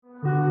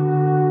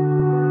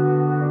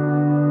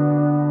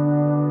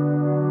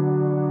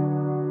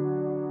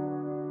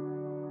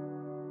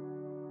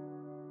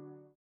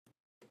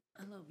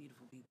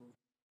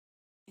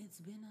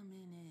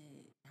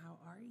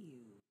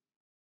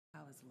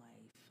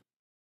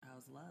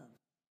How's love?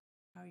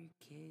 How are your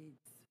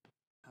kids?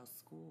 How's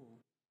school?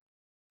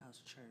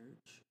 How's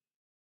church?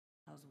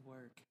 How's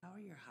work? How are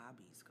your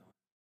hobbies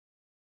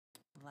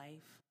going?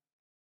 Life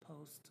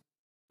post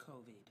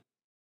COVID.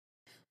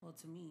 Well,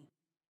 to me,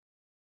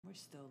 we're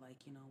still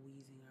like,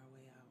 wheezing our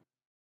way out,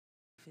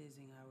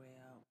 fizzing our way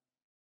out.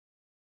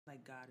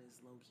 Like God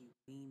is low key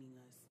weaning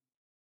us,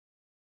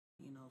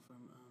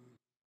 from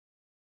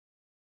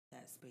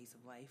that space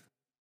of life.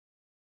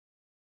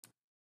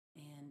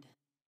 And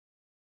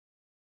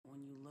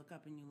when you look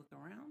up and you look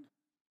around,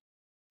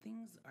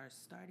 things are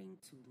starting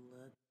to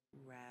look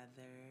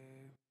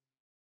rather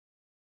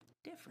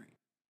different.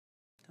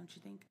 Don't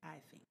you think? I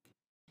think.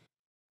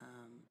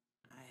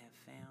 I have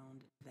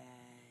found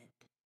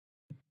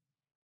that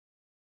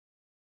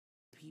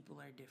people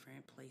are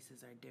different,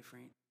 places are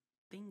different,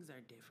 things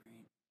are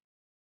different.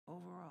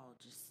 Overall,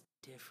 just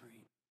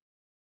different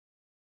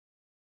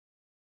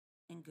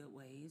in good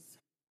ways.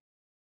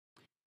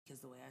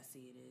 Because the way I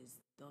see it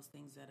is, those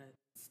things that have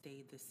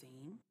stayed the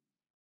same,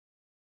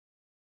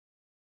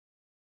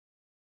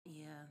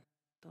 yeah,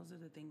 those are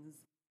the things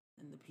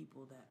and the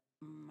people that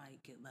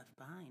might get left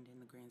behind in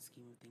the grand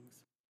scheme of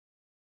things.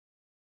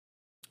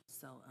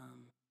 So,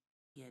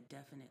 yeah,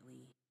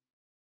 definitely,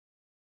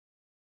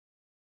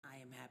 I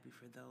am happy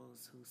for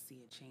those who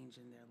see a change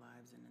in their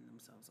lives and in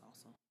themselves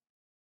also.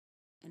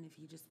 And if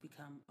you just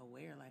become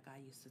aware, like I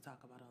used to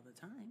talk about all the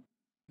time,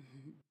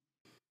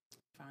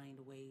 find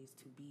ways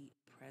to be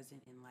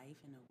present in life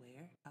and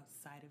aware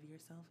outside of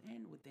yourself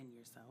and within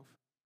yourself,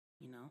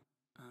 you know,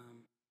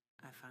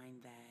 I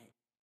find that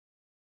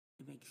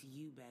it makes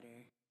you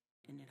better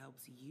and it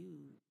helps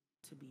you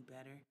to be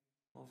better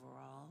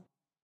overall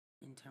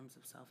in terms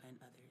of self and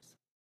others.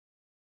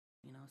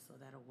 So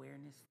that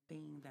awareness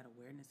thing, that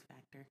awareness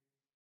factor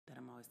that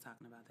I'm always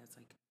talking about, that's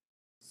like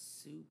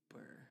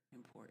super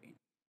important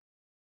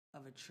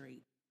of a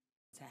trait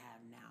to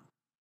have now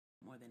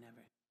more than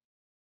ever,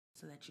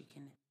 so that you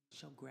can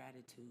show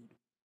gratitude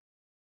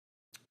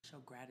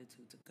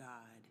to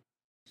God,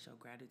 show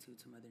gratitude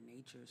to Mother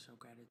Nature, show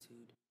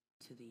gratitude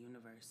to the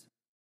universe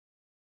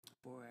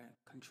for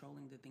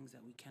controlling the things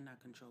that we cannot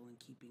control and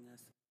keeping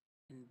us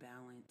in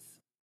balance,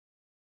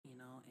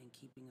 and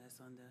keeping us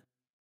on the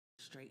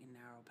straight and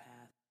narrow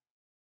path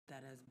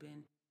that has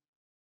been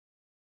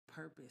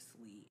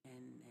purposely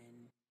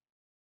and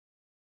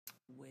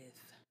with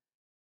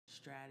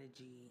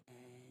strategy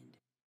and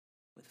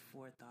with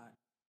forethought,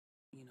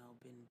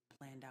 been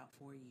planned out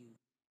for you,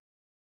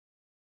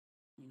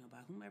 by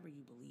whomever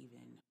you believe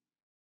in,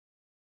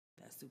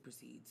 that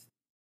supersedes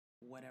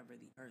whatever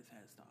the earth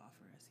has to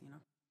offer us,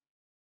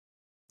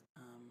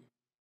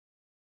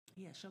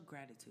 Yeah, show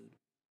gratitude.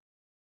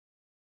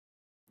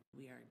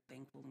 We are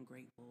thankful and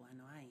grateful. I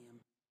know I am.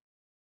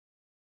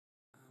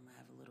 I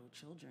have little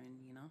children,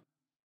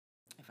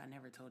 If I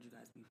never told you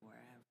guys before,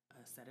 I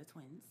have a set of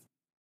twins,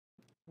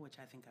 which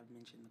I think I've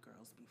mentioned the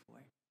girls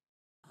before.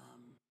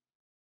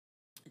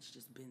 It's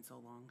just been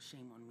so long.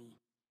 Shame on me.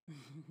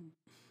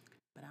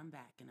 But I'm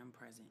back and I'm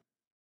present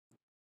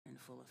in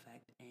full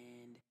effect,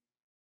 and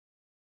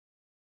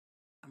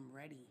I'm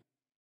ready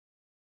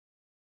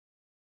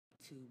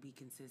to be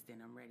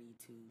consistent. I'm ready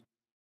to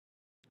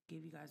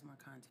give you guys more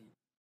content.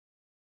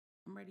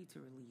 I'm ready to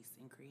release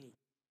and create.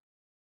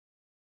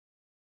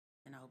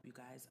 And I hope you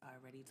guys are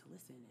ready to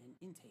listen and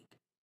intake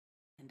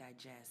and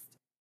digest.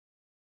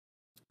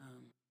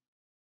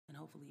 And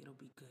hopefully it'll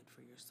be good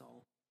for your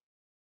soul.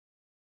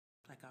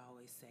 Like I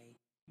always say,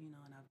 and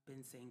I've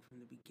been saying from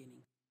the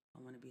beginning, I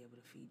want to be able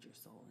to feed your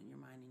soul and your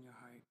mind and your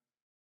heart.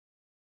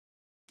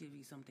 Give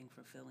you something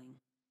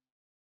fulfilling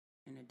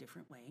in a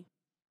different way.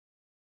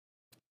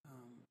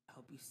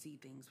 Help you see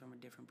things from a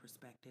different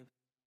perspective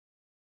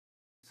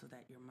so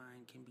that your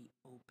mind can be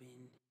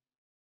open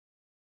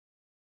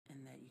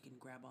and that you can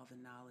grab all the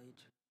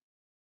knowledge,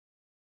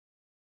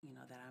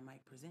 that I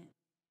might present.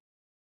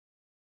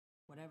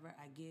 Whatever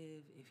I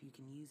give, if you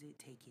can use it,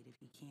 take it.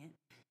 If you can't,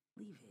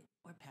 leave it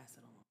or pass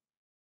it along.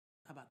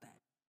 How about that?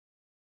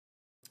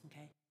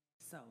 Okay?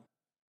 So,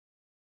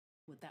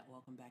 with that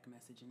welcome back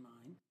message in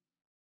mind,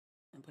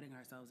 and putting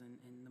ourselves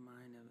in the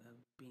mind of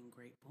being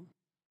grateful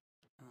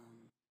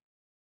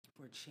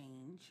for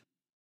change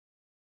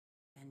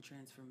and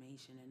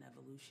transformation and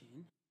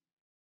evolution,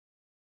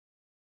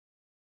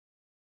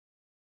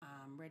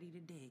 I'm ready to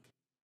dig.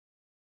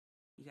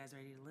 You guys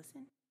ready to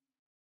listen?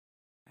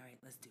 All right,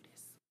 let's do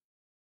this.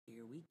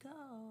 Here we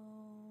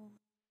go.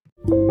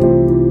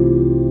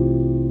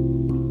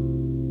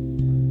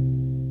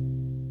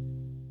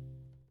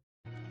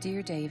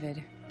 Dear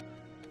David,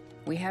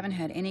 we haven't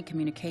had any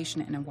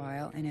communication in a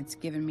while, and it's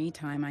given me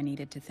time I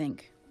needed to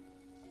think.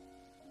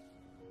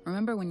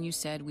 Remember when you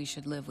said we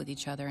should live with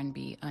each other and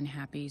be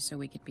unhappy so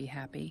we could be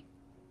happy?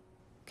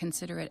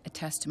 Consider it a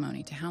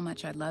testimony to how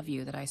much I love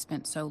you that I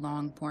spent so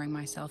long pouring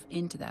myself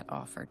into that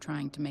offer,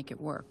 trying to make it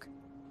work.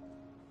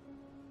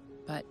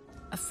 But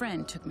a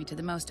friend took me to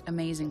the most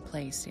amazing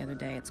place the other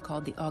day. It's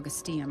called the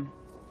Augusteum.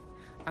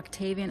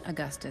 Octavian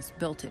Augustus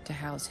built it to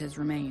house his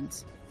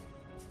remains.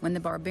 When the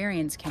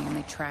barbarians came,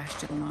 they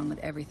trashed it along with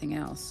everything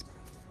else.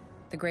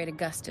 The great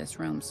Augustus,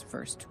 Rome's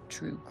first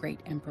true great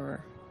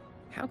emperor.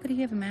 How could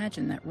he have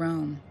imagined that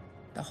Rome,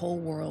 the whole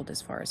world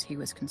as far as he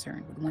was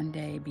concerned, would one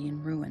day be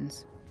in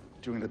ruins?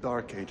 During the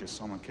Dark Ages,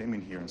 someone came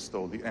in here and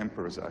stole the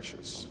emperor's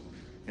ashes.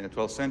 In the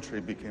 12th century,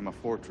 it became a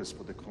fortress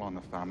for the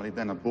Colonna family,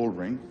 then a bull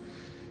ring.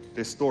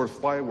 They stored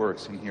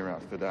fireworks in here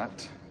after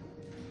that.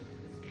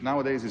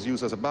 Nowadays, it's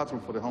used as a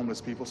bathroom for the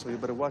homeless people, so you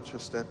better watch your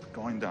step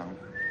going down.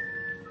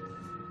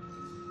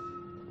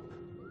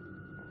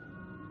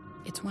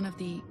 It's one of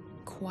the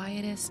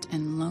quietest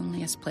and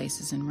loneliest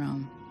places in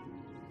Rome.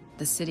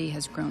 The city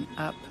has grown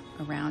up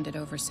around it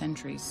over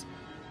centuries.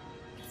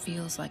 It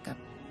feels like a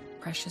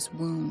precious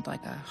wound,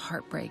 like a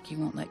heartbreak you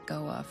won't let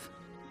go of,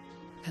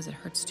 because it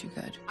hurts too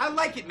good. I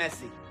like it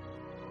messy.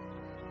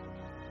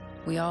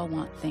 We all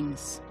want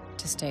things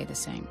to stay the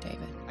same,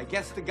 David. I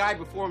guess the guy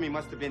before me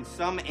must have been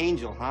some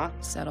angel, huh?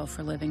 Settle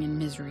for living in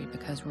misery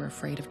because we're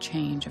afraid of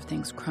change, of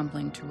things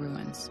crumbling to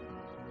ruins.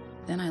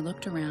 Then I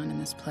looked around in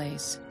this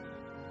place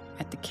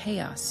at the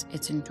chaos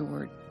it's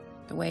endured,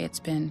 the way it's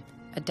been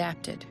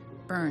adapted,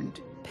 burned,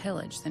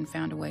 pillaged, then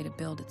found a way to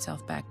build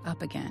itself back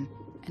up again,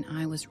 and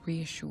I was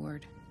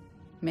reassured.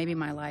 Maybe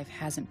my life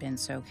hasn't been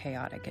so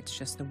chaotic, it's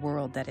just the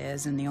world that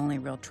is, and the only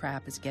real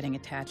trap is getting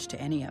attached to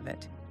any of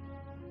it.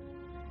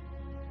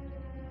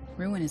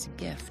 Ruin is a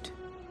gift.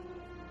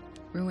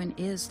 Ruin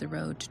is the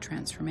road to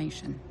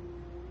transformation.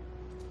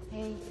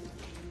 Hey,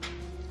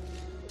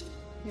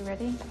 you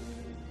ready?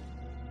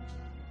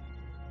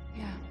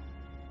 Yeah.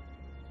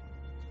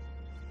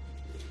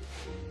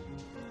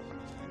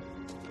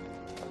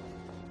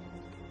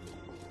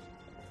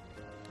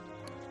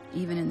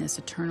 Even in this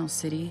eternal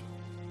city,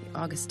 the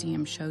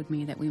Augusteum showed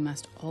me that we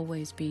must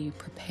always be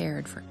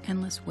prepared for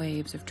endless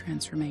waves of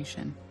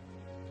transformation.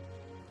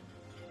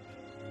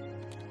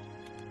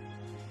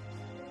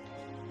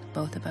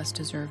 Both of us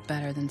deserve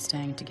better than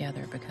staying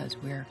together because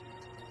we're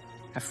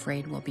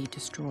afraid we'll be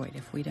destroyed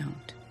if we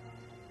don't.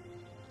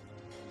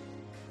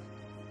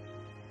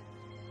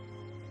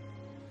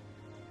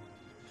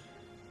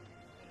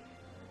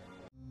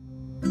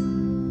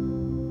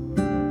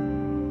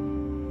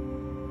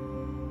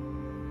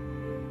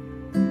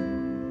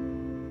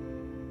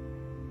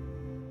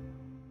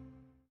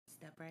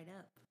 Step right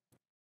up.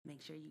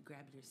 Make sure you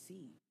grab your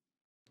seat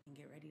and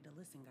get ready to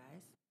listen,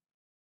 guys.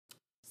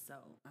 So,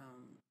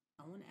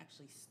 I want to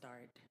actually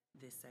start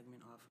this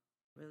segment off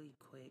really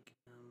quick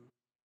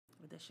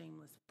with a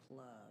shameless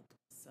plug.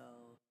 So,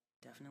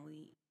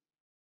 definitely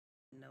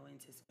no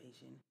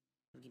anticipation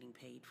of getting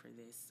paid for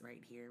this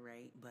right here,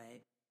 right? But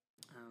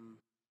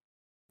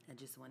I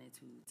just wanted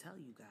to tell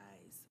you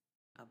guys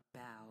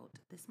about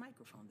this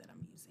microphone that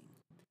I'm using.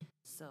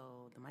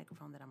 So, the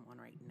microphone that I'm on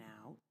right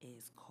now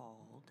is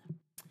called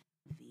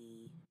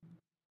the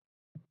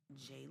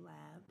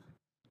JLab.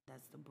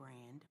 That's the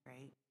brand,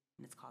 right?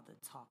 And it's called the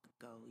Talk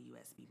Go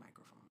USB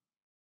microphone.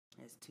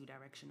 It has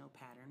 2-directional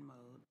pattern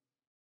mode,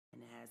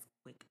 and it has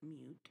quick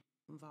mute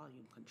and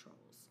volume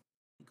controls.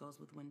 It goes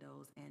with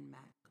Windows and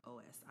Mac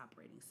OS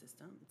operating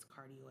system. It's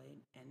cardioid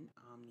and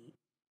Omni,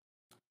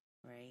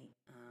 right?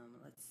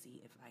 Let's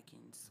see if I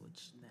can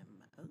switch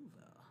them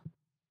over.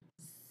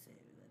 So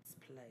let's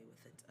play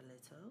with it a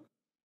little.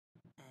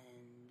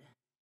 And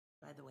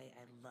by the way,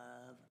 I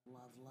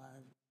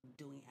love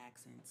doing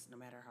accents, no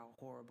matter how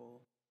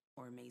horrible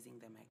or amazing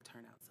they might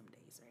turn out some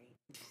days, right?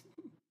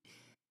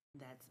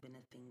 That's been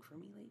a thing for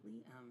me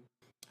lately.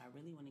 I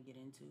really want to get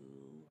into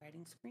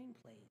writing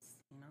screenplays,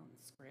 and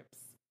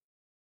scripts.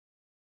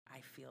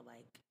 I feel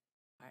like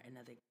are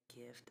another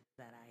gift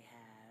that I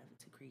have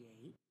to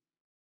create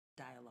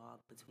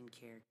dialogue between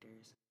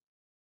characters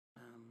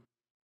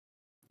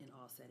in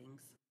all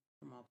settings,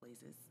 from all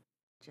places,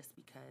 just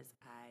because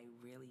I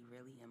really,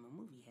 really am a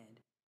movie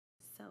head.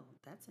 So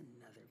that's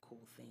another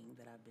cool thing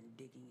that I've been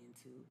digging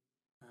into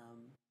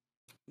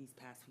these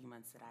past few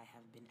months that I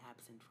have been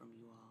absent from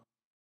you all.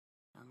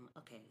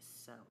 Okay,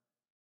 so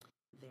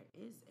there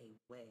is a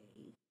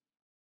way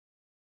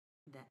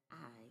that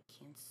I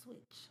can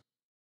switch.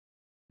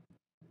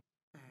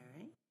 All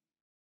right?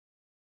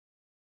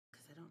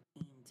 Because I don't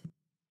aim to.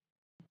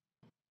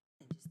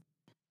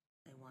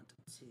 I want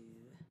to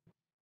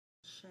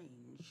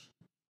change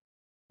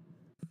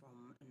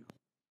from an.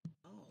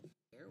 Oh,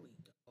 there we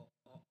go.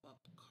 Up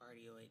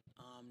cardioid,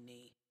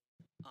 Omni.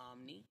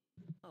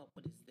 Oh,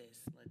 what is this?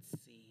 Let's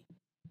see.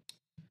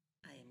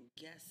 I am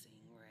guessing,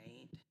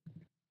 right,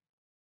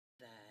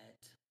 that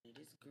it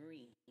is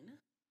green.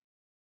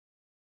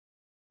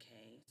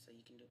 Okay, so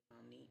you can do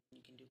Omni,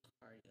 you can do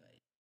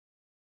cardioid.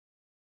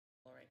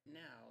 All right,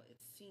 now it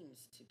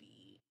seems to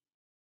be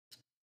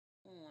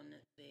on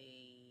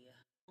the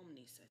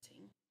Omni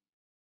setting.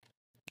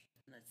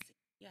 Let's see.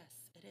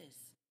 Yes, it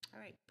is. All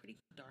right, pretty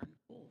darn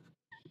cool.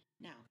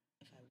 Now,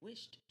 if I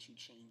wished to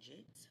change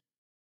it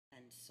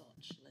and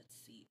such, let's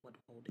see what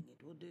holding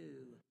it will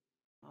do.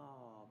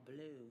 Oh,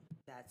 blue.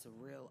 That's a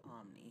real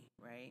Omni,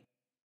 right?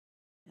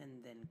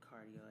 And then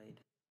cardioid.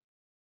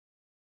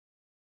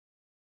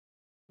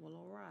 Well,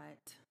 all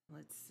right.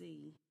 Let's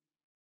see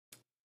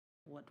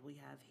what we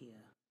have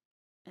here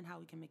and how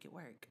we can make it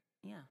work.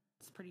 Yeah,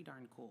 it's pretty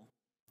darn cool.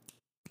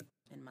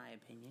 in my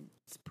opinion,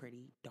 it's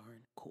pretty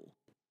darn cool.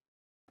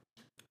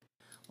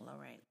 Well,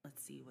 all right,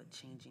 let's see what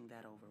changing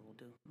that over will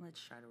do.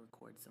 Let's try to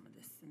record some of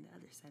this in the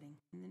other setting,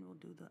 and then we'll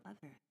do the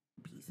other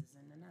pieces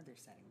in another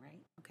setting,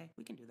 right? Okay,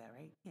 we can do that,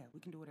 right? Yeah, we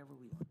can do whatever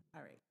we want.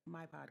 All right,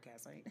 my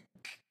podcast, right?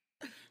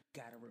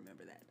 Gotta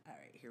remember that. All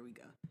right, here we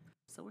go.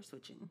 So we're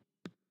switching.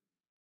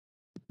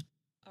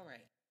 All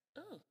right.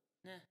 Oh,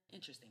 nah,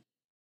 interesting.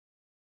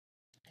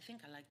 I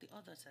think I like the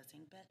other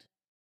setting better.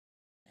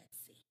 Let's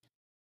see.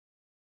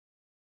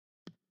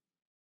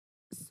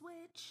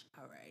 Switch.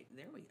 All right,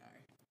 there we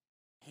are.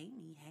 Hey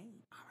me,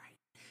 hey. All right.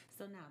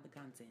 So now the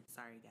content.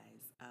 Sorry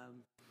guys.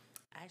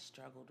 I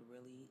struggled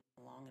really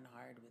long and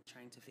hard with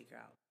trying to figure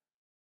out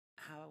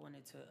how I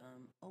wanted to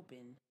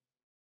open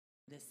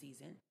this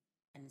season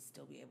and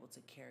still be able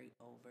to carry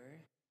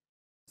over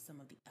some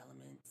of the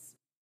elements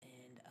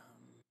and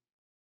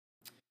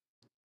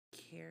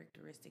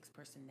characteristics,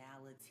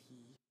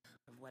 personality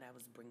of what I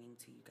was bringing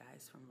to you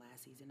guys from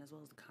last season, as well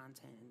as the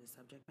content and the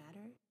subject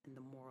matter and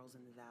the morals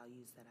and the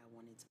values that I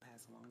wanted to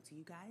pass along to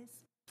you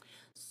guys.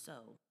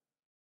 So,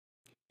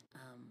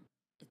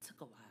 it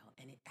took a while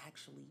and it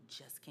actually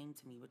just came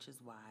to me, which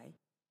is why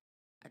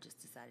I just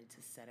decided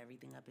to set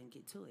everything up and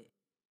get to it.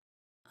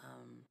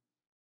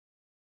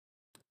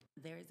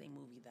 There is a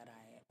movie that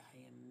I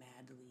am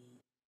madly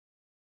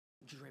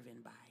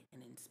driven by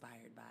and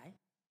inspired by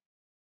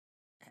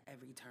at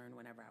every turn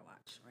whenever I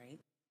watch, right?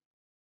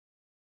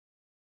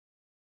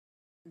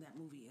 That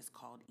movie is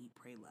called Eat,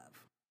 Pray,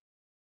 Love.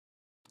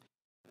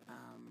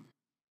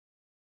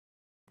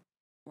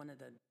 One of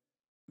the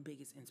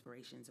biggest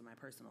inspirations in my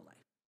personal life.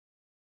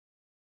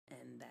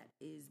 And that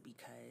is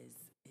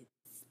because it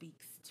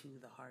speaks to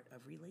the heart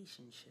of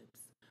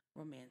relationships,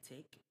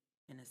 romantic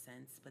in a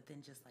sense, but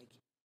then just like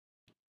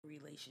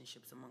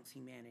relationships amongst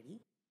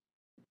humanity.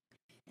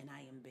 And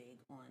I am big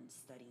on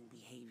studying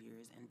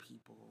behaviors and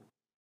people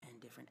and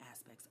different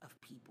aspects of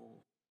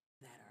people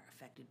that are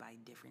affected by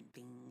different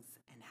things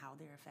and how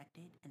they're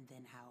affected, and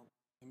then how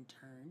in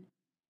turn,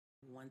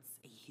 once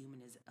a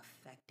human is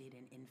affected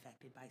and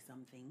infected by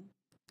something,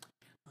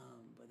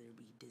 whether it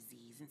be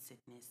disease and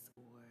sickness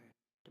or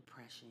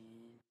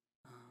depression,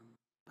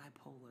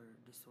 bipolar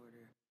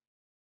disorder,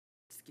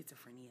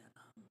 schizophrenia,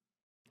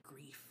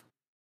 grief,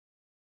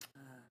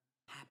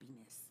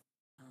 happiness,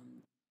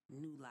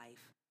 new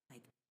life,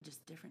 like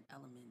just different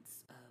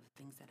elements of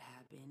things that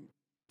happen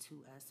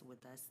to us,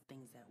 with us,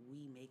 things that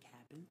we make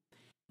happen,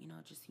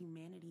 just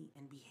humanity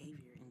and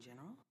behavior in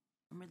general.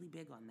 I'm really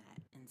big on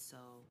that. And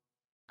so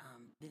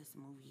this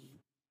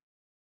movie,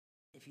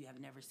 if you have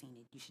never seen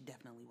it, you should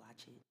definitely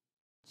watch it.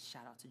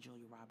 Shout out to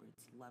Julia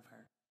Roberts. Love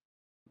her.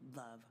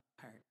 Love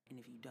her. And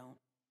if you don't,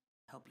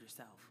 help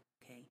yourself,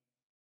 okay?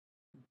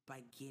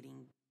 By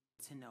getting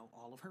to know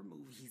all of her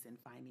movies and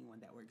finding one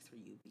that works for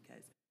you,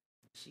 because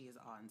she is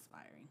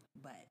awe-inspiring.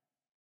 But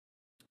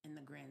in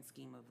the grand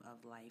scheme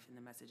of life and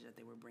the message that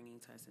they were bringing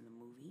to us in the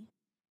movie,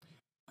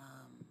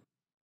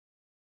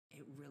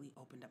 it really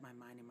opened up my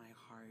mind and my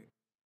heart,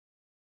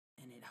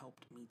 and it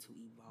helped me to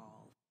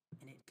evolve.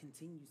 And it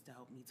continues to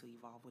help me to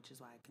evolve, which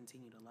is why I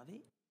continue to love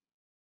it.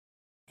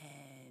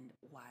 And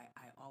why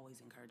I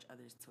always encourage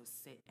others to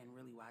sit and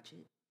really watch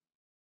it.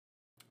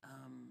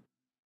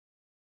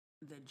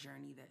 The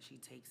journey that she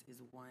takes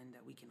is one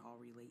that we can all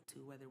relate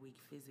to, whether we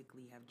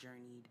physically have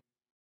journeyed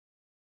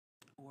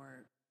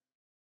or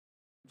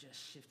just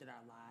shifted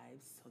our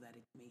lives so that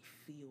it may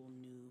feel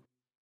new.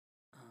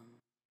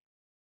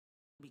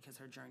 Because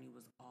her journey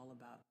was all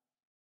about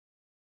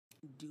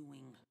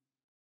doing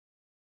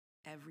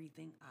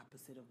everything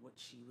opposite of what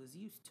she was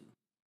used to.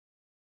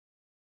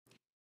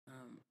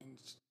 And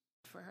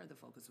for her, the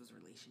focus was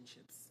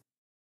relationships,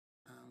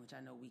 which I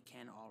know we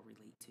can all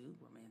relate to,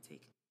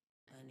 romantic.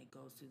 And it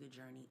goes through the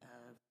journey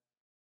of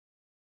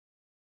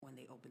when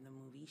they open the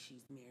movie,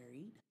 she's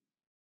married,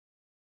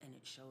 and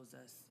it shows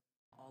us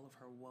all of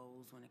her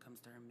woes when it comes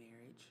to her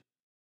marriage.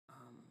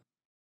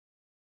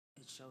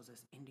 It shows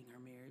us ending her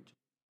marriage.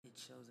 It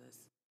shows us,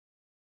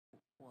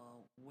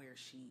 well, where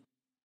she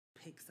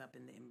picks up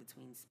in the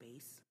in-between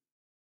space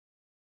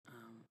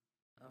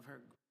of her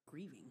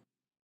grieving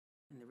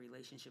in the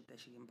relationship that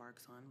she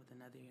embarks on with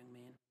another young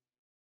man,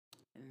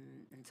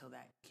 and until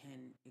that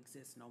can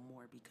exist no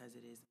more because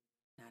it is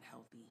not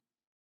healthy.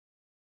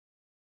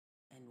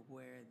 And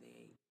where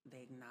they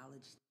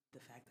acknowledge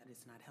the fact that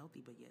it's not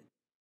healthy, but yet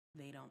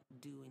they don't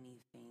do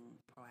anything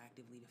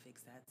proactively to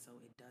fix that, so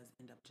it does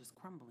end up just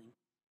crumbling.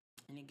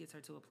 And it gets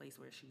her to a place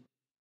where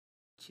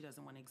she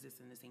doesn't want to exist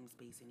in the same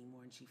space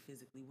anymore, and she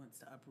physically wants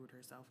to uproot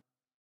herself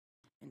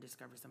and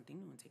discover something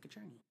new and take a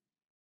journey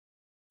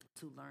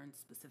to learn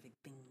specific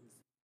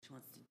things. She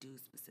wants to do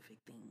specific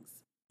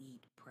things: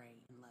 eat,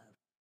 pray, and love.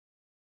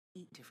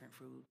 Eat different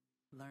food,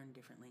 learn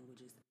different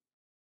languages,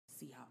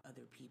 see how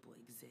other people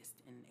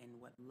exist,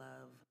 and what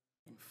love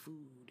and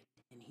food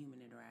and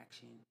human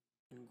interaction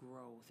and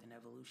growth and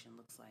evolution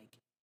looks like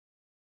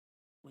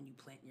when you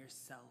plant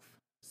yourself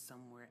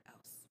somewhere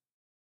else.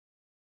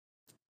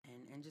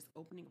 And just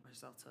opening up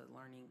herself to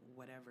learning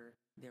whatever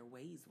their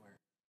ways were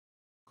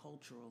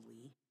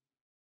culturally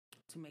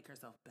to make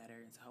herself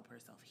better and to help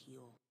herself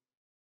heal,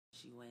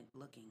 she went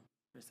looking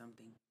for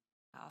something.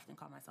 I often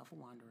call myself a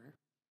wanderer,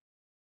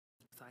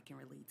 so I can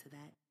relate to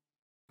that.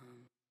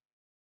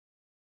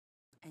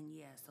 And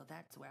yeah, so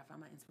that's where I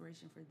found my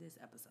inspiration for this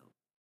episode.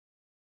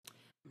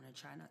 I'm going to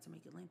try not to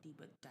make it lengthy,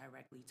 but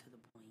directly to the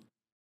point.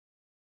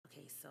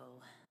 Okay,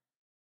 so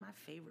my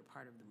favorite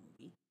part of the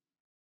movie,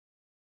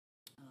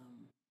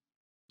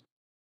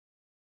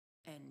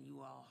 and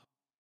you all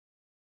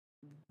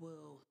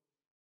will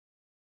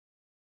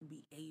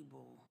be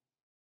able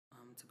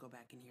to go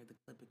back and hear the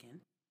clip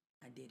again.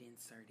 I did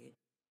insert it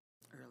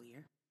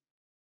earlier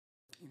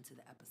into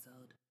the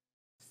episode,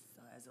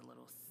 so as a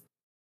little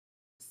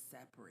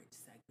separate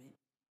segment.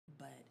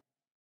 But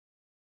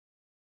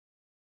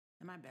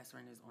and my best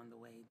friend is on the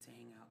way to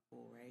hang out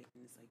pool, right?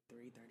 And it's like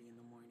 3:30 in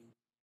the morning.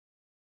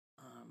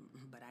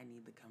 But I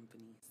need the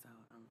company, so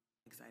I'm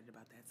excited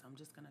about that. So I'm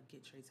just gonna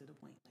get straight to the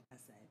point, like I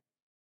said.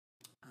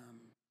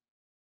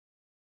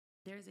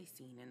 There's a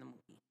scene in the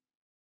movie,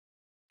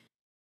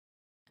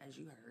 as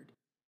you heard.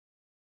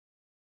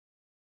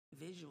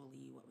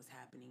 Visually, what was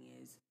happening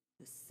is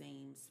the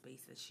same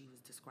space that she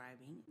was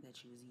describing, that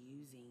she was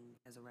using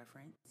as a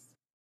reference.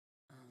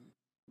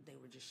 They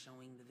were just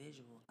showing the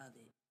visual of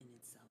it in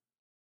itself.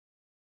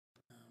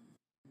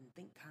 And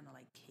think kind of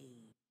like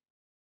cave,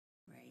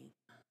 right?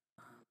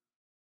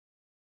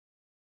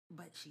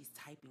 But she's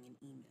typing an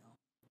email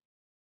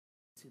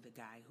to the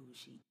guy who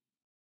she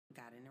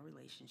got in a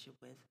relationship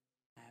with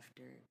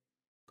after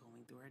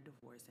going through her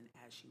divorce and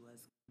as she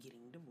was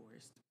getting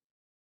divorced.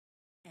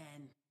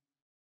 And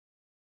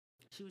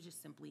she was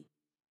just simply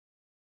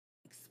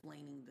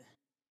explaining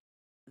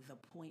the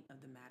point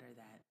of the matter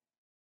that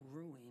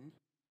ruin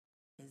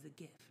is a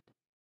gift.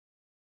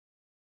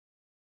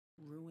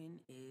 Ruin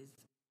is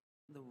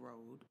the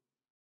road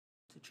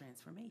to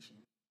transformation.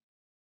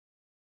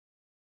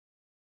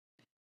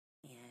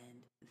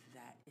 And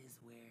that is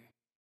where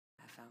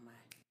I found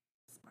my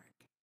spark.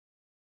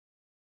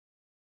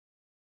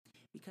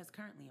 Because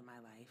currently in my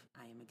life,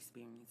 I am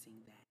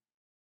experiencing that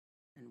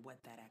and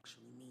what that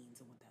actually means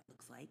and what that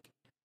looks like.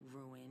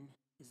 Ruin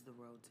is the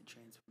road to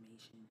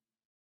transformation.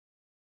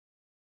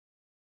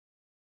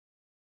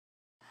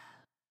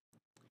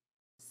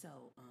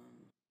 So,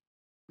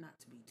 not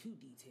to be too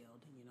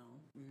detailed,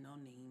 no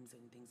names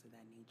and things of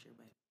that nature,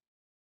 but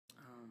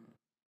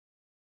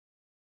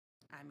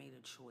I made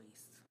a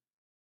choice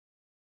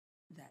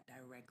that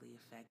directly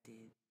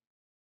affected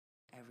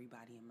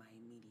everybody in my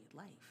immediate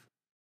life.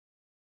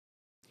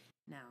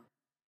 Now,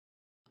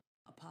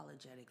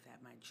 apologetic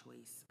that my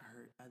choice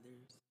hurt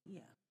others,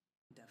 yeah,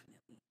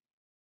 definitely.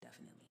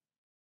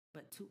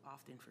 But too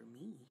often for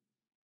me,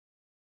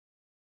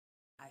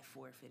 I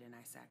forfeit and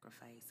I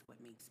sacrifice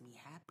what makes me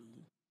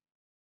happy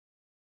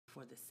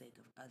for the sake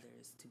of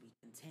others to be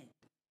content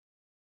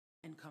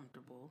and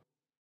comfortable,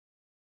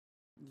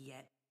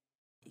 yet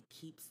it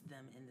keeps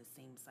them in the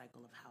same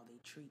cycle of how they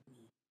treat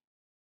me.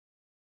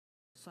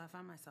 So I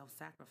find myself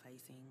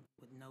sacrificing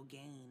with no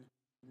gain,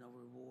 no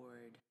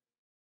reward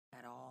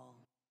at all.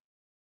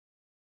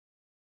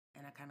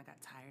 And I kind of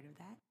got tired of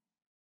that,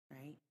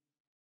 right?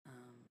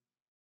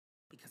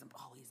 Because I'm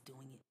always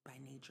doing it by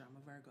nature. I'm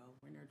a Virgo.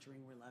 We're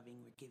nurturing, we're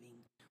loving, we're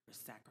giving, we're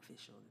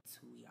sacrificial. That's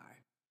who we are.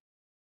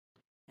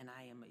 And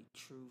I am a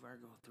true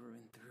Virgo through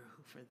and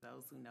through. For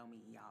those who know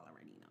me, y'all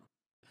already know.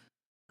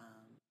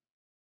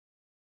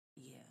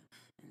 Yeah.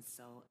 And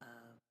so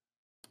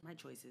my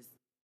choices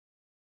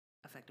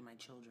affected my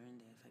children.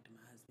 They affected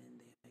my husband.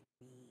 They affect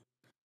me.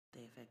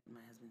 They affect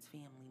my husband's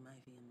family, my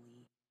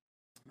family,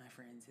 my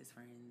friends, his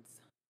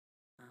friends,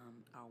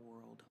 our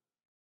world.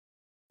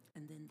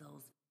 And then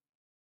those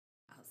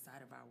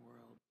outside of our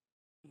world,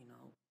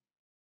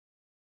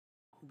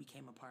 who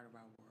became a part of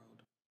our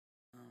world.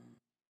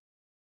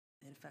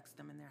 It affects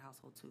them in their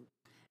household too.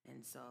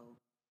 And so,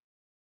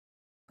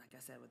 like I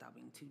said, without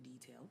being too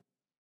detailed,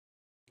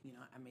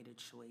 I made a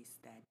choice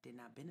that did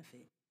not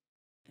benefit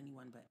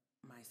anyone but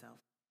myself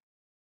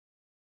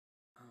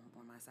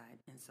on my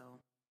side. And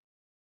so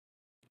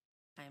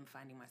I am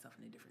finding myself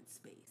in a different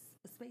space,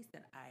 a space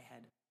that I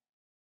had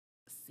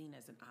seen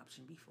as an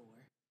option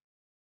before,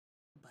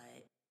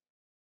 but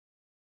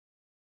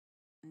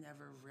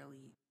never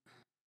really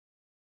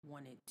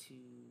wanted to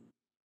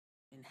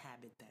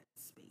inhabit that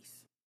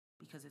space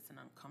because it's an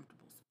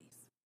uncomfortable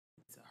space.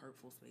 It's a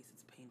hurtful space.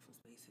 It's a painful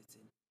space. It's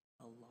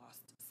a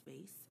lost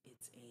space.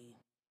 It's a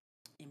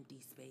empty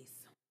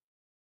space.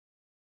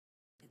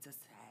 It's a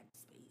sad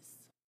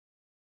space.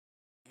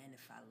 And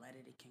if I let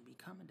it, it can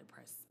become a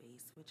depressed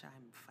space, which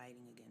I'm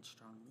fighting against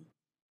strongly.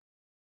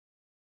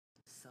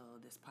 So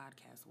this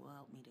podcast will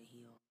help me to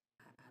heal.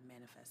 I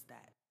manifest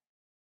that.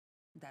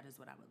 That is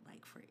what I would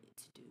like for it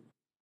to do.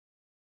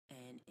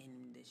 And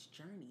in this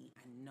journey,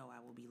 I know I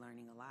will be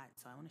learning a lot,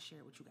 so I want to share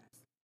it with you guys.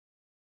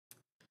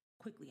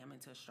 Quickly, I'm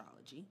into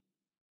astrology,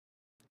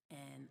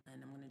 and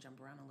I'm going to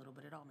jump around a little,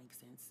 but it all makes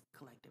sense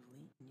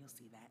collectively, and you'll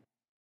see that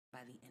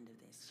by the end of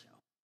this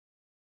show.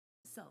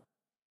 So,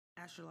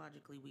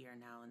 astrologically, we are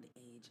now in the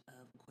age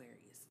of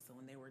Aquarius. So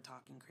when they were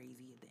talking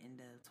crazy at the end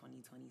of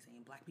 2020,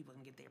 saying black people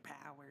can get their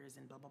powers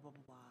and blah, blah, blah,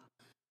 blah, blah,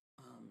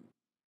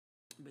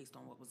 based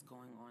on what was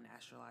going on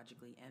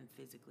astrologically and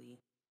physically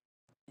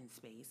in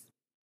space,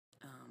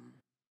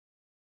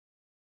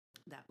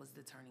 that was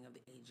the turning of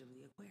the age of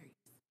the Aquarius.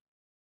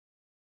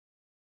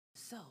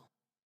 So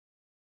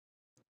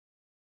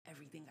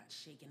everything got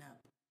shaken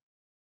up,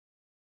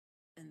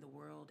 and the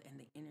world and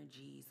the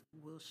energies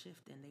will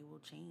shift and they will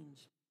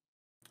change.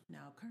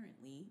 Now,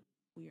 currently,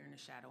 we are in a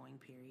shadowing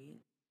period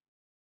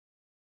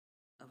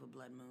of a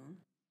blood moon,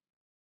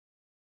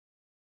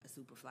 a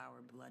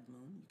superflower blood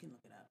moon. You can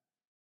look it up.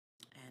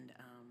 And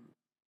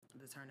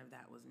the turn of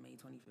that was May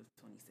 25th,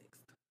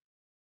 26th.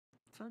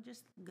 So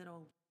just good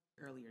old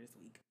earlier this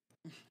week,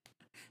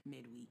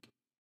 midweek.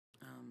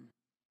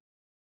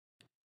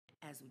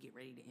 As we get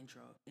ready to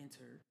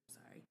enter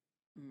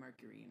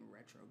Mercury in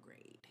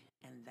retrograde.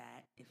 And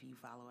that, if you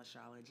follow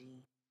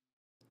astrology,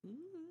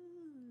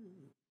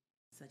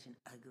 such an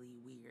ugly,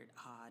 weird,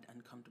 odd,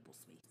 uncomfortable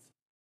space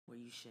where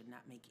you should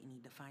not make any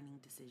defining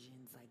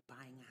decisions like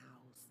buying a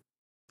house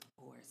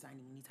or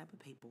signing any type of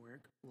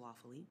paperwork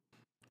lawfully.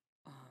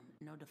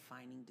 No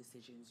defining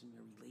decisions in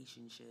your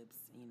relationships,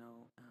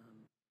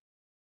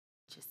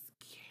 just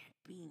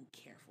being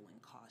careful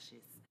and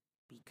cautious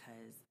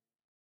because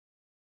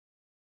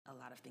a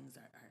lot of things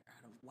are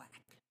out of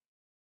whack,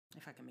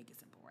 if I can make it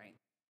simple, right?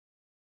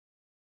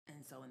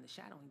 And so in the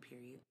shadowing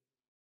period,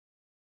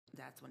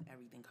 that's when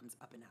everything comes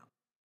up and out.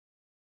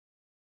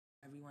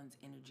 Everyone's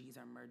energies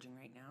are merging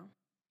right now,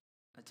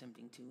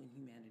 attempting to, in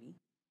humanity,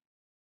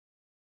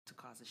 to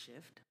cause a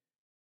shift.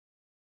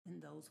 And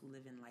those who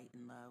live in light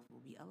and love will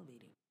be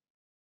elevated.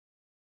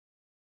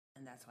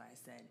 And that's why I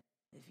said,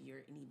 if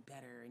you're any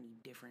better, any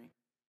different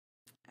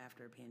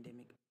after a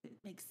pandemic, it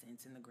makes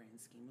sense in the grand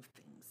scheme of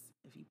things.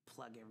 If you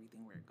plug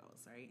everything where it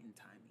goes, right? And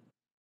timing.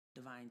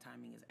 Divine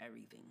timing is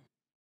everything.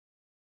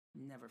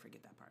 Never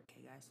forget that part,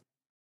 okay, guys?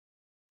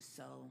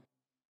 So,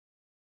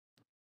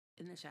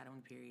 in the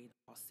shadowing period,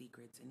 all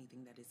secrets,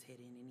 anything that is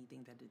hidden,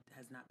 anything that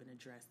has not been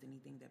addressed,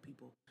 anything that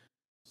people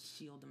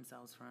shield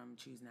themselves from,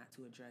 choose not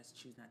to address,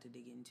 choose not to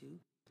dig into,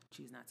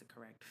 choose not to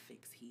correct,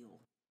 fix, heal,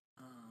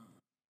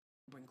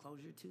 bring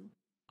closure to,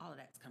 all of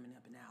that's coming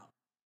up and out.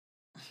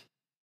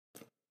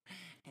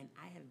 And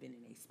I have been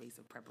in a space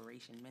of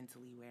preparation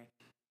mentally where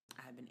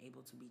I have been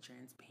able to be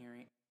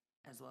transparent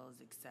as well as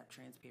accept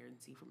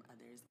transparency from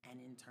others and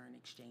in turn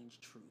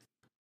exchange truth.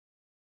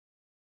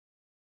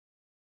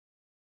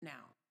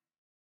 Now,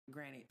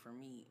 granted, for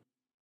me,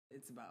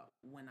 it's about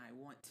when I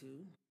want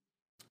to,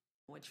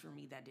 which for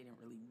me, that didn't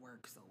really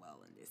work so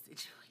well in this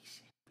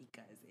situation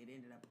because it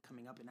ended up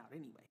coming up and out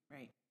anyway,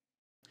 right?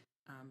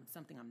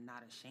 Something I'm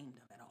not ashamed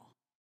of at all.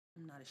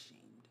 I'm not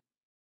ashamed.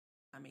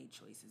 I made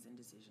choices and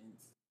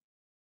decisions,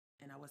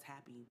 and I was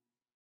happy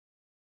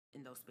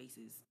in those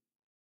spaces.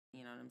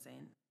 You know what I'm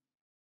saying?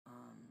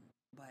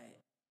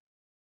 But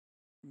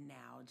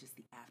now, just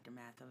the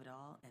aftermath of it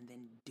all, and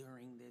then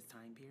during this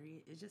time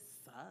period, it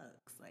just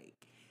sucks.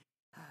 Like,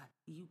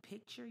 you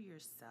picture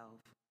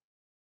yourself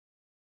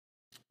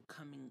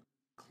coming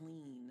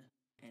clean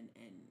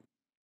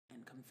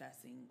and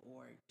confessing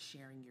or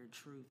sharing your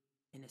truth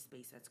in a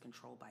space that's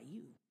controlled by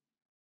you.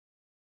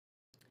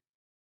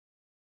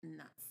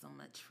 Not so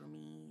much for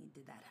me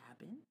did that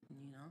happen,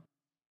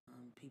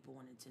 people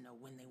wanted to know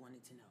when they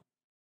wanted to know.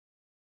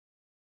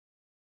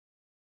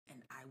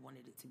 And I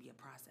wanted it to be a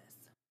process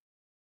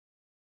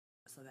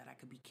so that I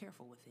could be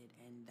careful with it,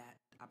 and that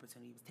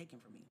opportunity was taken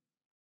from me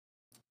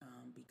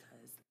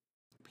because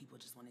people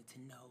just wanted to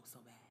know so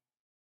bad.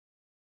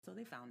 So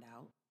they found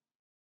out.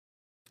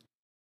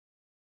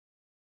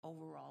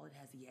 Overall, it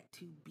has yet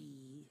to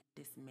be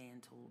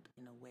dismantled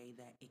in a way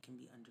that it can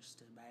be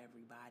understood by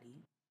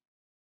everybody.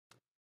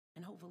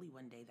 And hopefully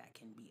one day that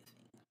can be a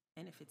thing.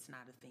 And if it's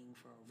not a thing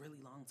for a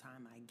really long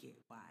time, I get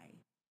why.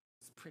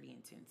 It's a pretty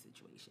intense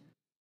situation.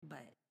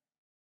 But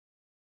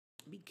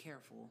be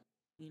careful,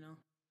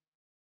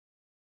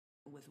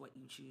 with what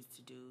you choose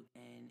to do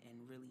and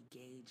really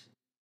gauge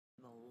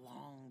the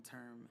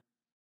long-term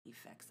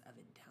effects of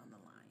it down the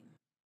line.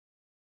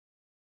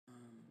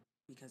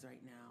 Because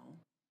right now,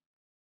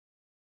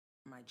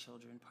 my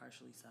children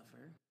partially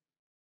suffer,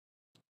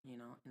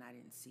 and I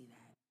didn't see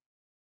that.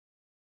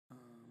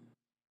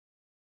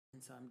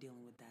 And so I'm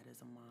dealing with that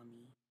as a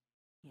mommy,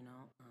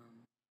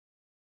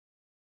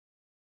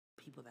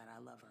 people that I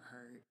love are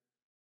hurt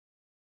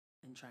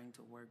and trying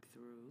to work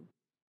through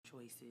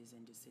choices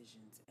and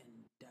decisions and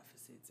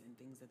deficits and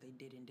things that they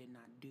did and did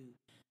not do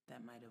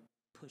that might have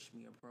pushed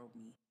me or broke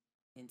me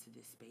into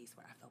this space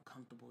where I felt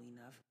comfortable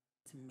enough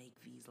to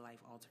make these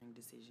life-altering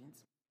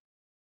decisions,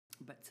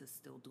 but to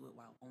still do it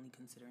while only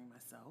considering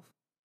myself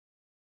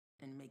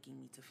and making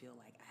me to feel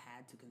like I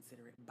had to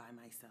consider it by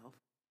myself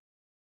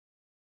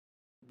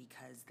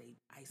because they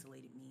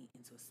isolated me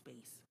into a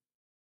space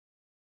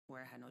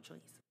where I had no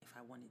choice. If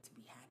I wanted to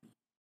be happy,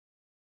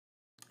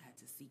 I had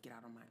to seek it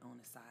out on my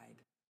own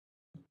aside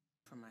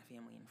from my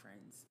family and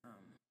friends.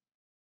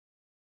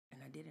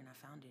 And I did, and I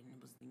found it, and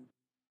it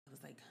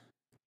was like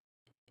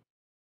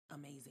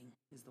amazing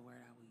is the word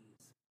I will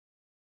use.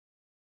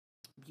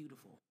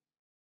 Beautiful.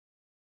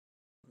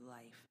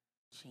 Life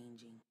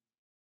changing.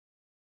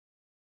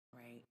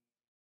 Right?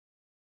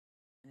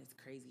 And it's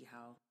crazy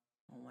how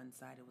on one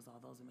side it was all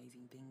those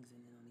amazing things,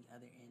 and then on the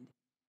other end,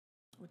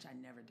 which I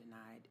never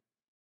denied,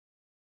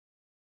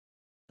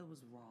 it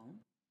was wrong.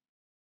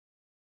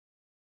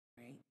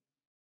 Right?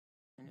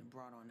 And it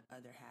brought on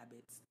other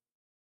habits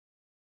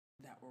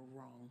that were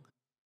wrong.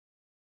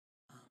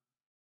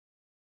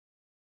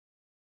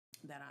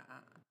 That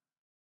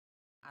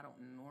I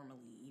don't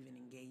normally even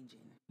engage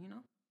in,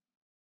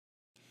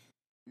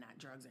 Not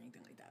drugs or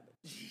anything like that, but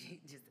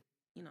just,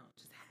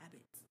 just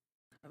habits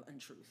of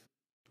untruth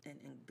and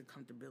the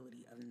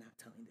comfortability of not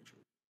telling the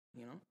truth,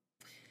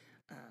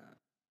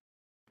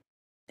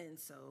 And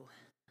so,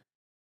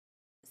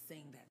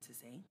 saying that to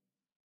say,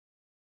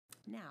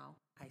 now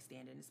I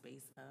stand in a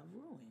space of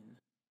ruin.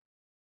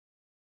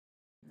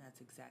 And that's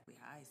exactly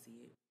how I see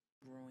it.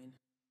 Ruin.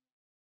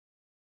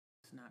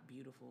 It's not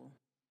beautiful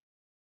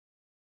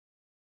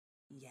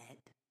yet.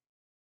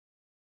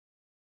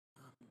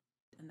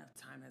 Enough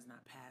time has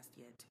not passed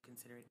yet to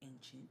consider it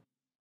ancient.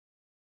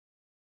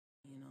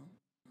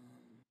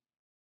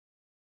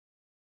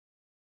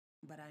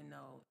 But I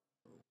know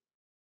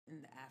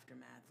in the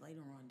aftermath,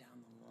 later on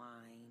down the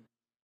line,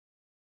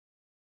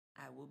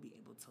 I will be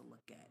able to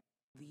look at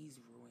these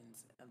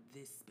ruins of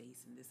this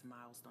space and this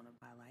milestone of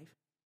my life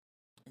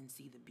and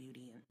see the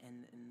beauty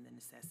and the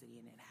necessity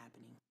in it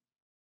happening.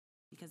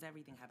 Because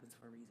everything happens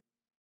for a reason.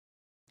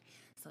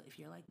 So if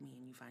you're like me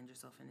and you find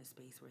yourself in a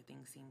space where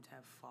things seem to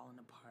have fallen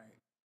apart,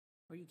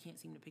 or you can't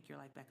seem to pick your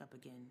life back up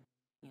again,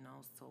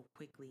 so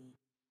quickly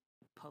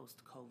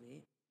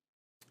post-COVID,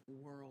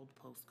 world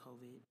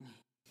post-COVID,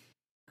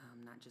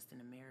 not just in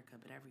America,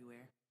 but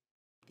everywhere,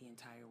 the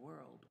entire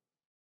world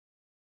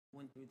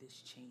went through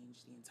this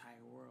change. The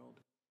entire world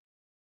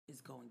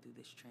is going through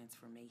this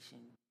transformation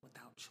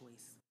without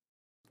choice.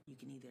 You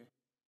can either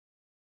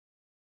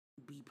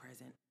be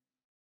present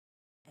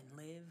and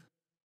live,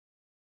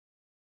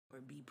 or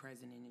be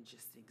present and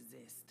just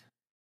exist.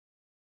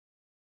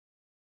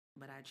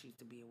 But I choose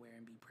to be aware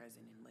and be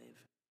present and live.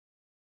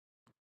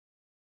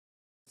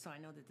 So I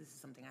know that this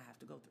is something I have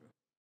to go through.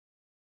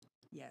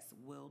 Yes,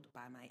 willed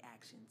by my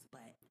actions,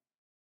 but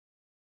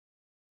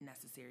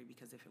necessary,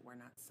 because if it were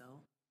not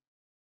so,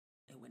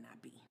 it would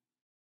not be.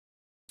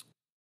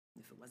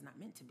 If it was not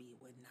meant to be,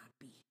 it would not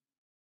be.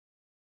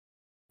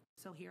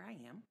 So here I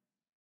am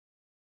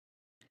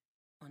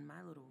on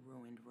my little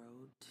ruined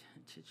road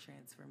to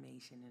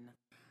transformation, and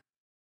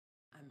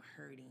I'm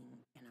hurting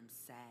and I'm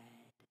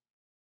sad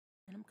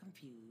and I'm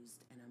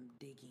confused and I'm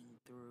digging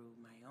through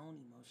my own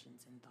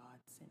emotions and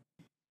thoughts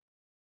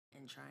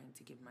and trying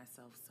to give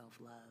myself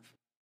self-love,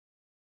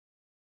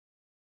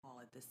 all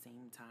at the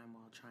same time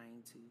while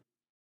trying to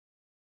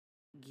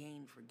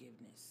gain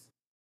forgiveness,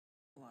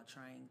 while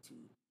trying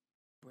to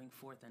bring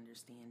forth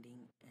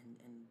understanding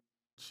and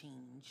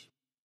change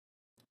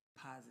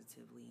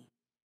positively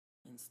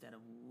instead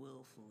of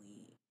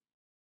willfully,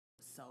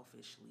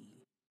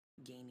 selfishly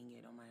gaining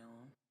it on my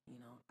own.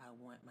 I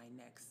want my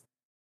next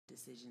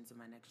decisions and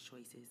my next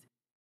choices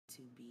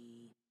to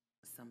be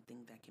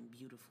something that can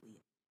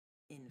beautifully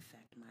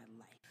infect my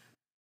life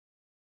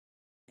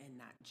and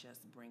not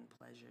just bring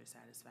pleasure,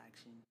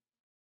 satisfaction,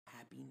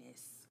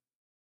 happiness,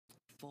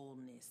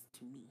 fullness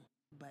to me,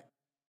 but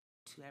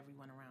to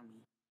everyone around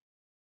me.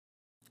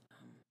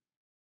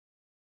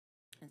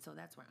 And so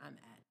that's where I'm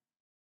at.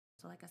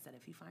 So like I said,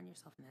 if you find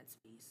yourself in that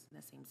space,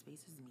 that same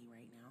space as me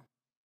right now,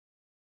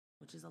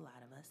 which is a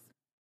lot of us,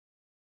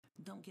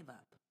 don't give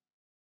up.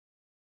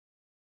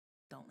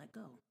 Don't let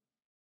go.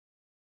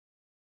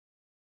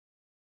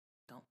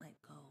 Don't let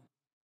go.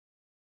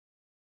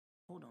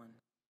 Hold on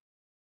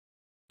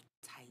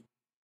tight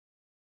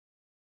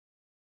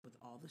with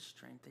all the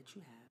strength that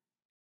you have.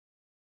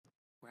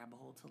 Grab a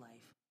hold to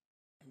life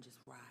and just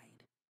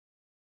ride.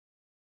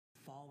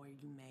 Fall where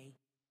you may,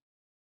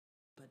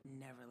 but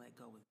never let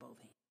go with both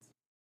hands.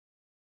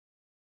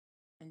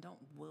 And don't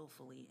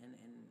willfully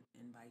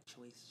and by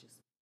choice just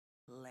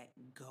let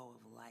go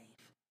of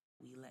life.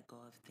 We let go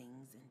of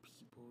things and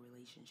people,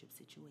 relationship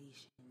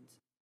situations,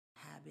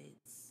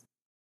 habits,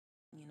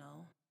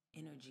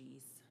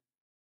 energies.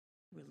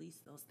 Release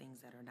those things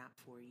that are not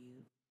for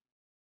you.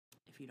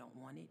 If you don't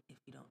want it, if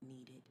you don't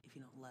need it, if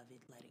you don't love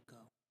it, let it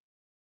go.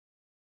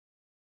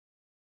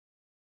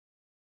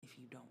 If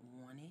you don't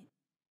want it,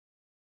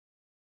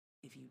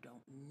 if you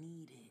don't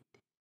need it,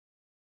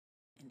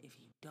 and if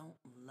you don't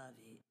love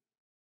it,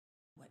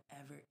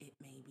 whatever it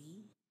may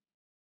be,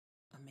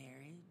 a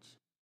marriage,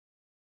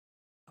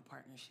 a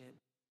partnership,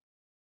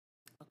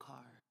 a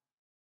car,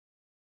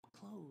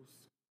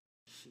 clothes,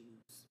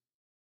 shoes,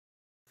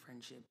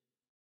 friendship,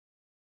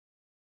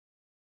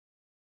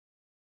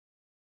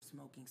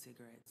 smoking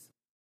cigarettes,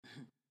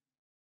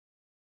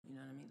 you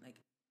know what I mean?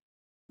 Like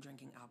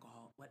drinking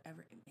alcohol,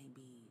 whatever it may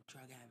be,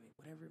 drug habit,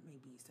 whatever it may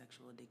be,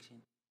 sexual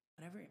addiction,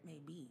 whatever it may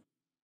be,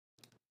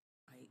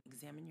 right?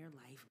 Examine your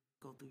life,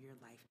 go through your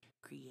life,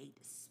 create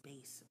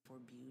space for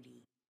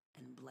beauty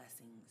and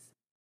blessings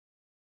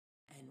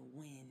and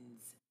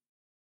wins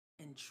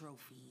and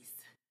trophies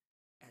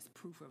as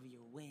proof of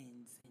your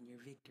wins and your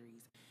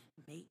victories.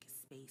 Make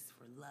space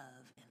for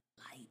love and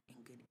light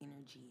and good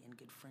energy and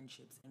good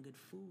friendships and good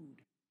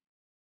food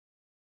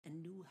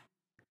and new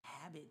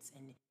habits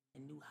and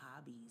new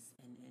hobbies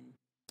and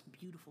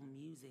beautiful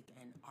music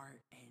and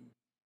art and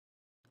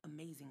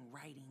amazing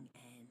writing,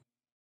 and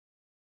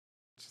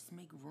just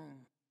make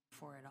room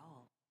for it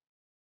all.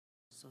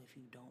 So if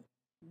you don't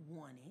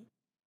want it,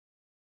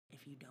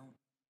 if you don't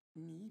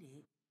need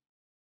it,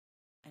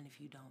 and if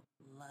you don't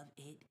love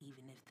it,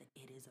 even if the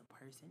it is a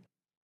person,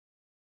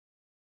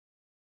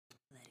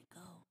 let it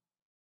go.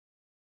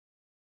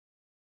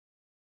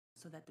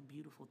 So that the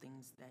beautiful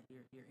things that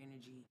your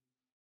energy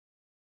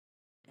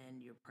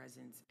and your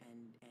presence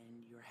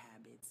and your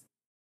habits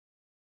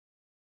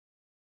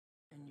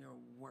and your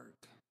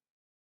work,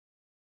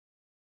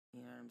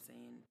 you know what I'm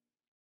saying?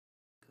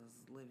 Because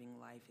living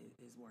life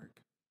is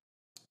work.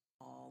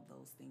 All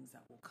those things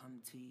that will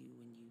come to you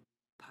when you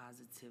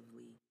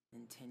positively,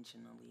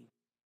 intentionally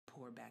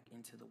pour back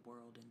into the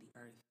world and the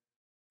earth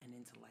and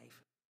into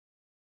life,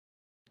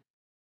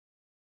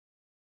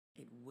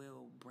 it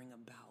will bring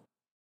about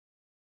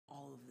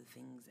all of the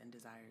things and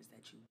desires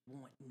that you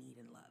want, need,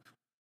 and love.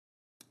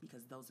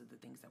 Because those are the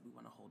things that we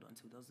want to hold on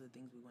to. Those are the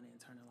things we want to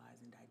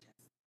internalize and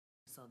digest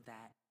so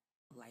that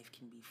life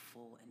can be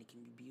full and it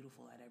can be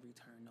beautiful at every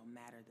turn, no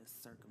matter the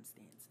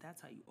circumstance.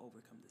 That's how you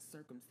overcome the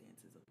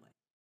circumstances of life.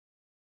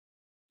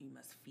 You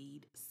must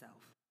feed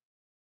self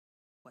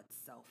what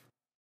self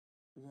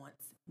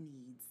wants,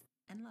 needs,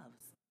 and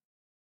loves.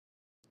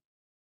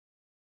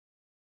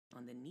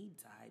 On the need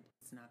side,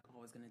 it's not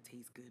always going to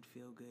taste good,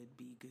 feel good,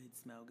 be good,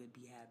 smell good,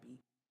 be happy.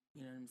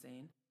 You know what I'm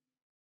saying?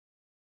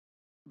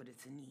 But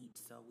it's a need,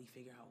 so we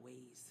figure out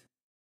ways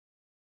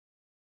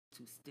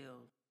to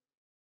still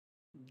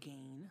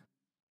gain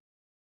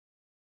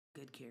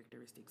good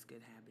characteristics,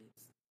 good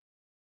habits.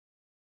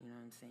 You know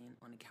what I'm saying?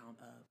 On account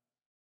of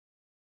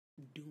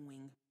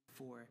doing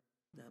for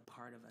the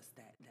part of us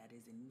that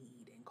is in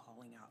need and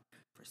calling out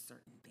for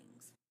certain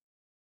things.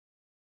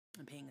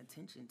 And paying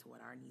attention to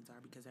what our needs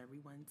are, because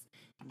everyone's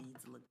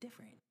needs look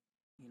different,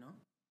 you know?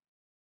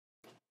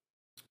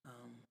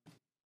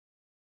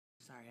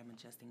 Sorry, I'm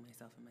adjusting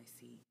myself in my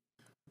seat.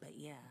 But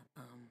yeah,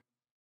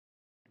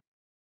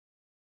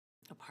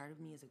 a part of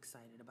me is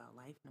excited about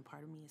life and a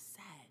part of me is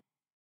sad.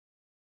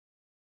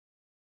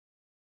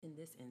 In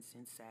this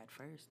instance, sad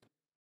first.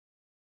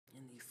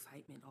 And the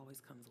excitement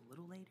always comes a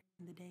little later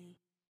in the day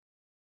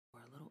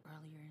or a little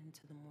earlier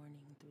into the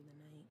morning through the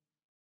night.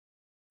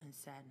 And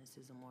sadness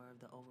is more of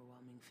the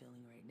overwhelming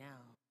feeling right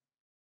now.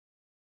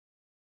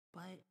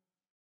 But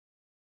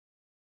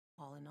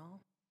all in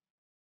all,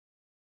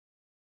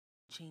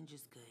 change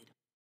is good.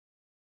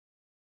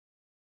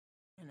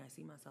 And I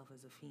see myself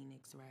as a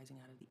phoenix rising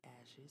out of the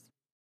ashes.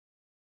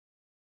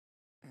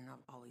 And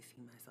I've always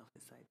seen myself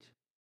as such.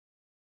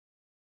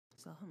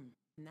 So,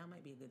 now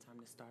might be a good time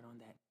to start on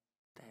that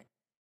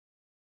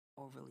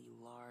overly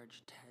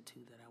large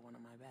tattoo that I want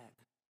on my back.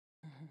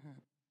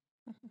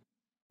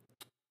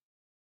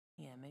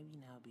 Yeah, maybe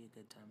now would be a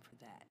good time for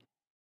that.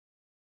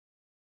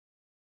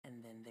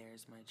 And then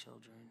there's my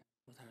children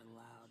with her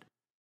loud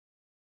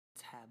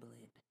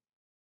tablet.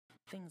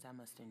 Things I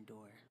must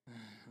endure.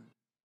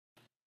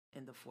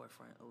 In the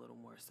forefront a little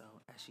more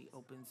so as she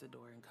opens the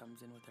door and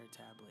comes in with her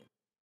tablet.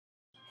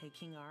 Hey,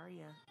 King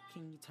Arya,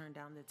 can you turn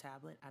down the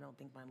tablet? I don't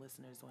think my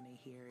listeners want to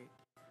hear it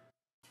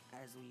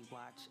as we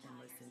watch and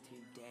listen to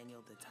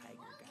Daniel the Tiger,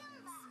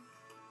 guys.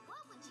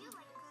 What would you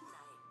like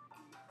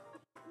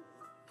tonight?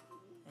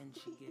 And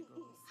she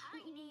giggles. Hi,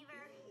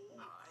 neighbor.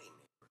 Hi.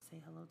 Say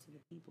hello to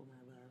the people,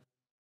 my love.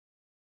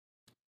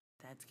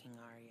 That's King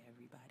Arya,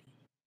 everybody.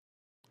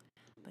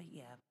 But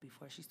yeah,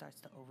 before she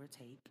starts to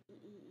overtake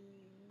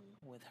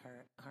with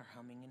her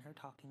humming and her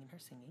talking and her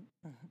singing,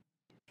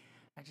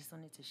 I just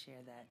wanted to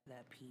share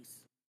that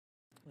piece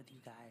with you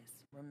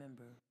guys.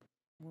 Remember,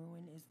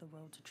 ruin is the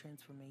road to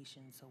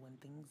transformation. So when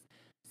things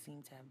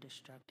seem to have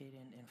destructed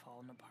and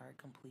fallen apart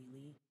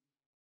completely,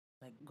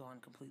 like gone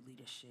completely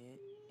to shit,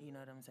 you know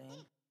what I'm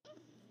saying?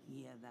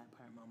 Yeah, that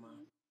part, mama.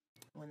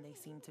 When they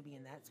seem to be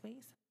in that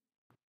space,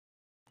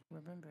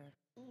 remember,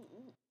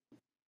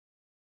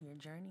 you're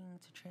journeying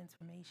to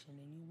transformation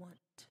and you want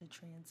to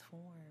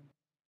transform.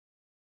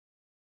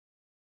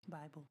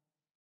 Bible.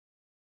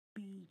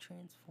 Be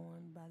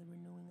transformed by the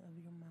renewing of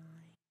your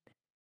mind.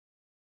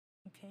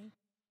 Okay?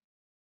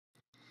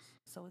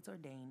 So it's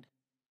ordained.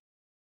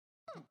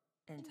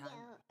 In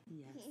time,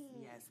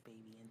 yes,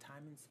 baby. In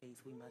time and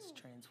space, we must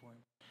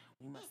transform.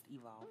 We must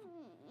evolve.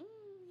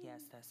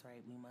 Yes, that's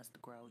right. We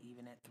must grow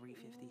even at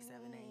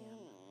 3:57 a.m.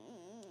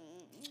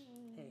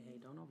 Hey,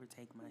 don't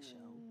overtake my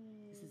show.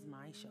 This is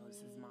my show.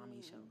 This is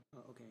mommy's show.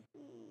 Oh, okay.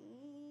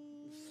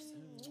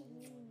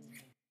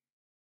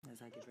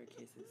 As I give her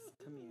kisses.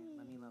 Come here.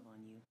 Let me love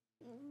on you.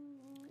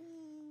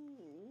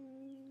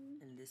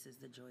 And this is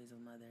the joys of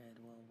motherhood.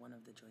 Well, one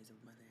of the joys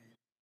of motherhood.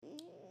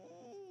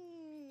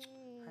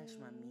 Hush,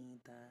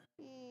 mamita.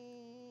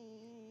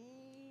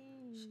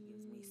 She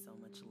gives me so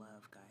much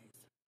love,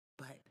 guys.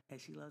 But As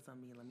she loves on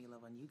me, let me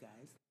love on you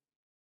guys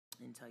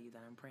and tell you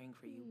that I'm praying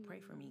for you. Pray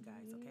for me,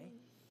 guys, okay?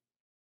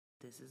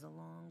 This is a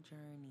long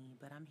journey,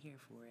 but I'm here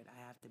for it. I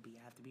have to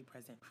be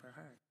present for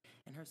her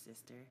and her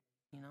sister,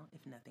 you know,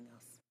 if nothing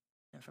else,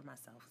 and for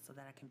myself, so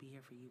that I can be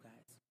here for you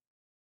guys.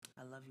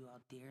 I love you all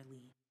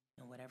dearly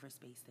in whatever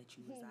space that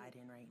you reside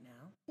in right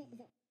now.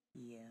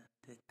 Yeah,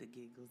 the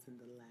giggles and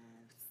the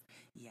laughs.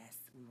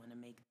 Yes, we want to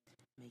make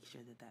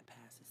sure that that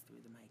passes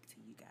through the mic to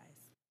you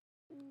guys.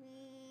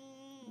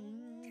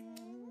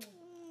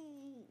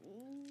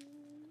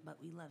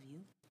 But we love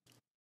you.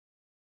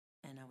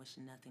 And I wish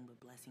nothing but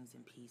blessings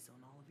and peace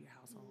on all of your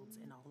households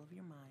and all of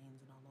your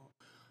minds and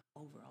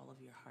over all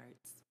of your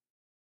hearts.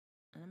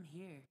 And I'm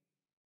here.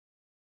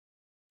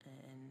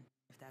 And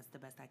if that's the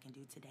best I can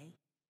do today,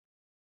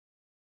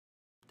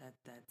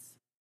 that's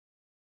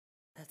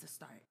a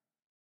start.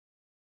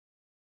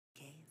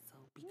 Okay, so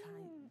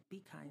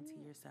be kind to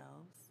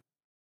yourselves.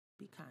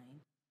 Be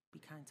kind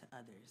to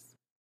others.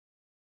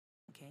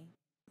 Okay?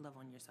 Love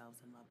on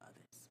yourselves and love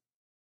others.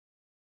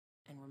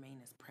 And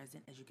remain as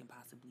present as you can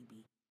possibly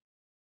be.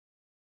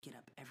 Get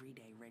up every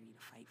day ready to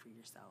fight for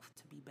yourself,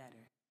 to be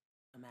better.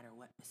 No matter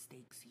what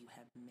mistakes you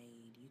have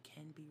made, you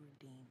can be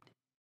redeemed.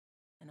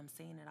 And I'm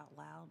saying it out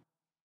loud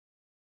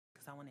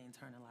because I want to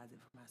internalize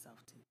it for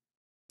myself too.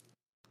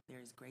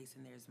 There is grace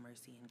and there is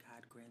mercy, and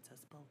God grants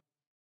us both.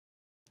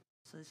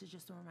 So this is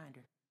just a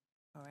reminder,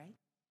 all right?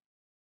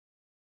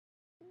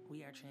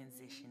 We are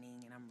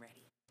transitioning and I'm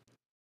ready.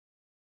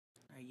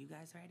 Are you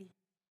guys ready?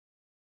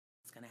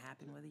 It's going to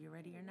happen whether you're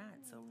ready or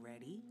not. So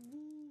ready?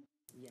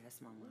 Yes,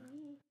 Mama.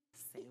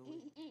 Say it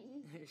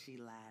with she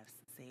laughs.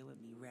 Say it with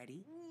me.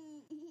 Ready?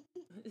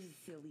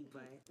 Silly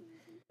butt.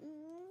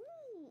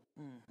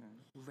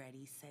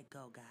 Ready, set,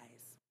 go,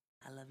 guys.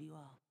 I love you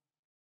all.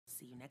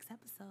 See you next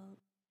episode.